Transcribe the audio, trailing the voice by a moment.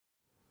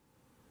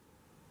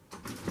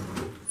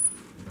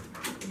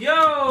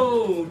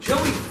Yo,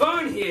 Joey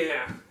Fun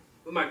here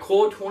with my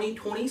Core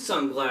 2020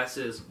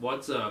 sunglasses.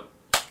 What's up?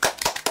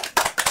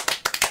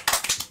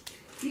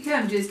 You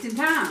come just in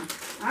time.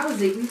 I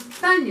was eating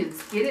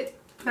Funyuns. Get it?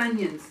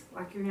 Funyuns,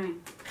 like your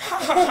name.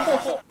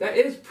 That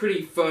is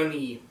pretty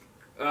funny.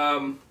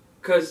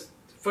 Cause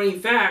funny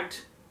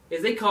fact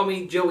is they call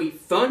me Joey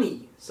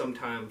Funny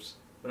sometimes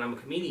when I'm a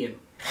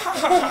comedian.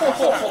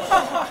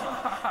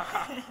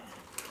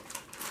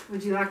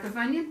 Would you like a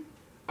Funyun?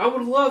 I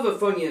would love a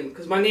Funyun,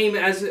 because my name,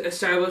 as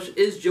established,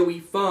 is Joey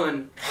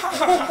Fun.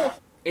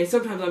 And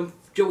sometimes I'm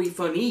Joey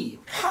Funny.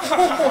 And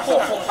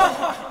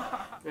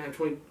I have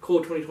Core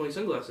 2020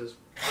 sunglasses.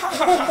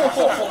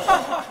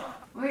 Well,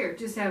 here,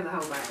 just have the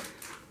whole bag.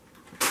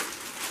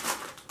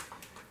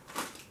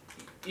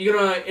 You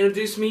gonna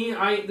introduce me?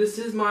 This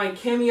is my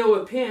cameo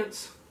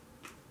appearance.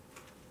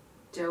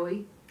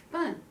 Joey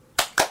Fun.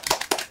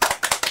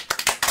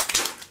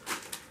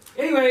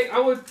 Anyway, I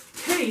would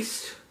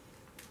taste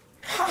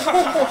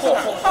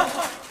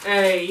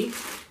a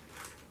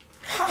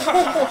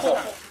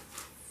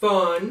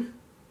fun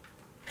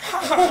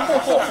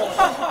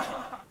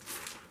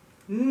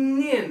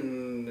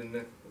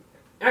nin.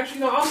 Actually,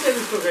 no, I'll say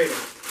this for later.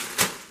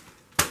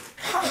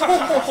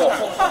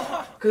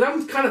 Because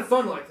I'm kind of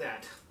fun like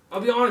that.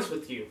 I'll be honest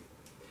with you.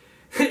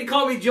 They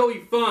call me Joey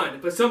Fun,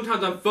 but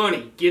sometimes I'm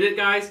funny. Get it,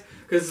 guys?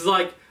 Because it's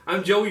like,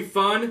 I'm Joey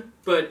Fun,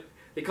 but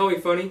they call me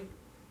funny.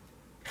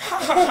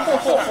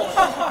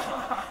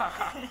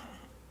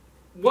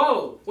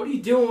 Whoa, what are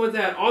you doing with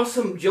that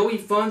awesome Joey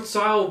Fun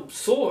style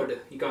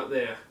sword you got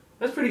there?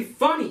 That's pretty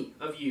funny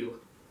of you.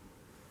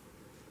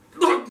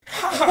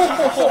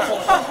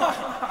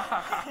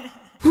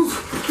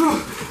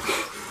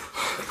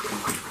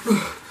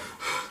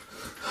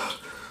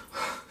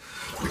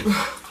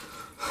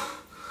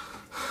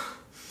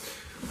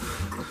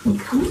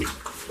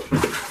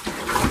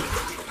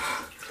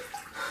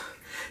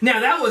 Now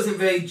that wasn't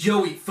very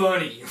Joey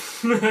Funny.